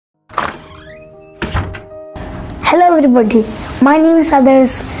Hello everybody, my name is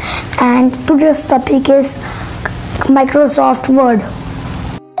Adarsh and today's topic is Microsoft Word.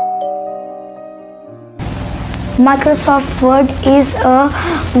 Microsoft Word is a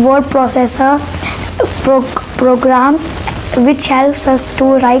word processor program which helps us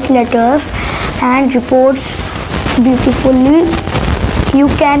to write letters and reports beautifully. You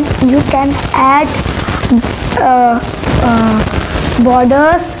can add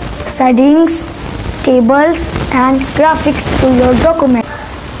borders, settings, tables and graphics to your document.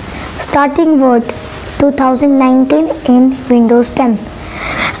 Starting Word 2019 in Windows 10.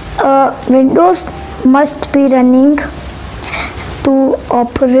 Windows must be running to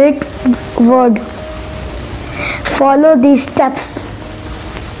operate Word. Follow these steps.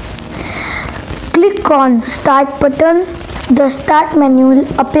 Click on Start button. The Start menu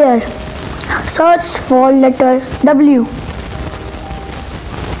will appear. Search for letter W.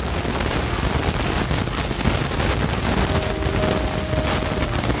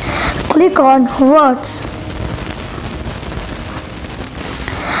 Click on Words.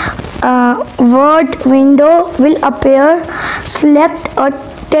 Word window will appear. Select a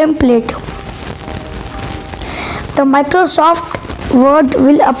template. The Microsoft Word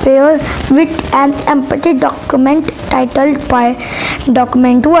will appear with an empty document titled by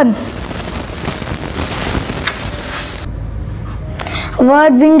Document 1.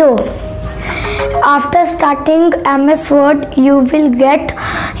 Word window. After starting MS Word, you will get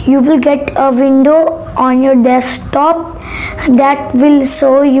a window on your desktop that will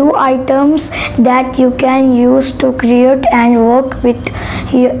show you items that you can use to create and work with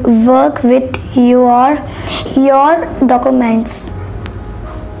your documents.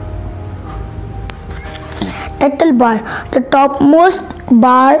 Title bar, the topmost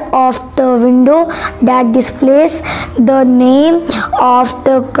bar of the window that displays the name of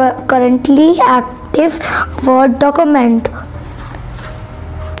the currently active Word document.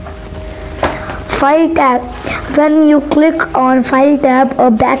 File tab. When you click on File tab, a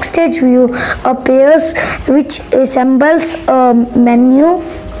backstage view appears which resembles a menu.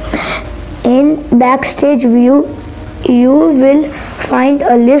 In backstage view, you will find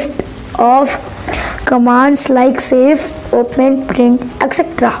a list of commands like save, open, print,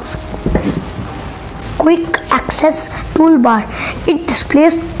 etc. Quick access toolbar. It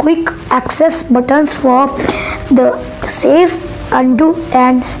displays quick access buttons for the save, undo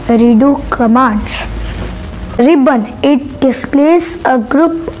and redo commands. Ribbon. It displays a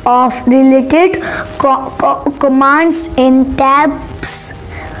group of related commands in tabs.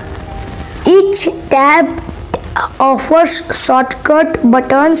 Each tab offers shortcut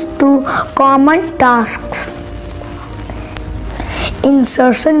buttons to common tasks.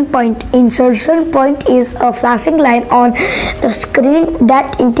 Insertion point. Insertion point is a flashing line on the screen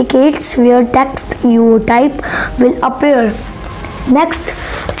that indicates where text you type will appear. Next,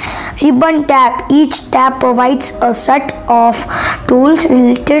 Ribbon tab. Each tab provides a set of tools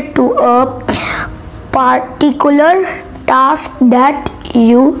related to a particular task that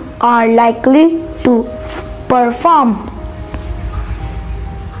you are likely to perform.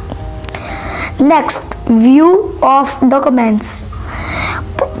 Next, View of documents.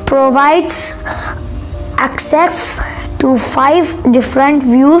 Provides access to 5 different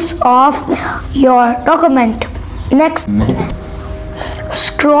views of your document. Next,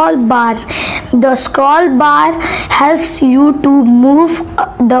 Scroll bar. The scroll bar helps you to move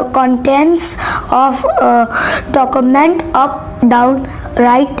the contents of a document up, down,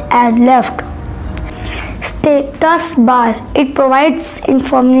 right and left. Status bar. It provides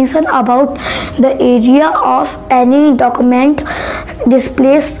information about the area of any document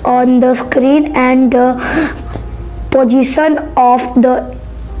displays on the screen and the position of the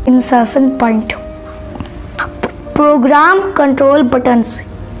insertion point. Program control buttons.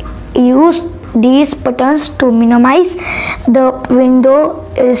 Use these buttons to minimize the window,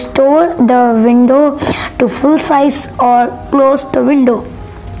 restore the window to full size or close the window.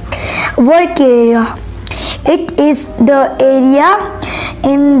 Work area. It is the area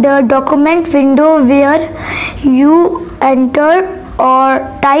in the document window where you enter or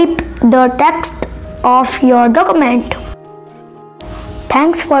type the text of your document.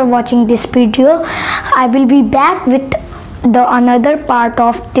 Thanks for watching this video. I will be back with the another part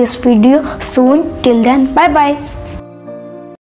of this video soon. Till then, bye bye.